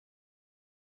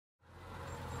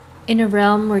In a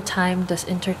realm where time does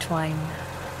intertwine,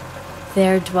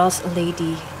 there dwells a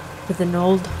lady with an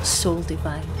old soul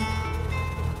divine.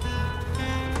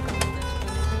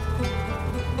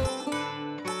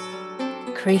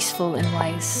 Graceful and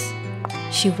wise,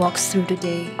 she walks through the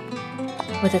day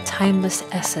with a timeless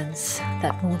essence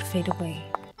that won't fade away.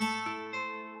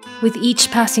 With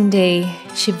each passing day,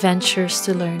 she ventures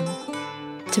to learn,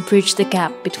 to bridge the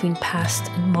gap between past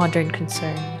and modern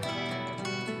concern.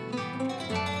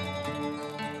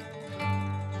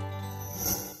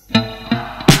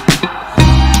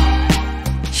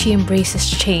 She embraces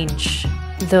change,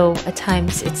 though at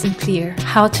times it's unclear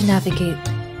how to navigate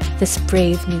this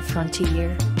brave new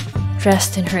frontier.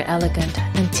 Dressed in her elegant,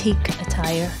 antique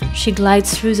attire, she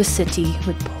glides through the city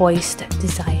with poised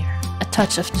desire. A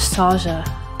touch of nostalgia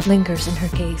lingers in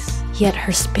her gaze, yet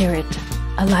her spirit,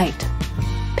 alight,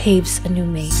 paves a new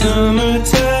maze.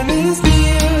 Summertime is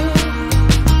near.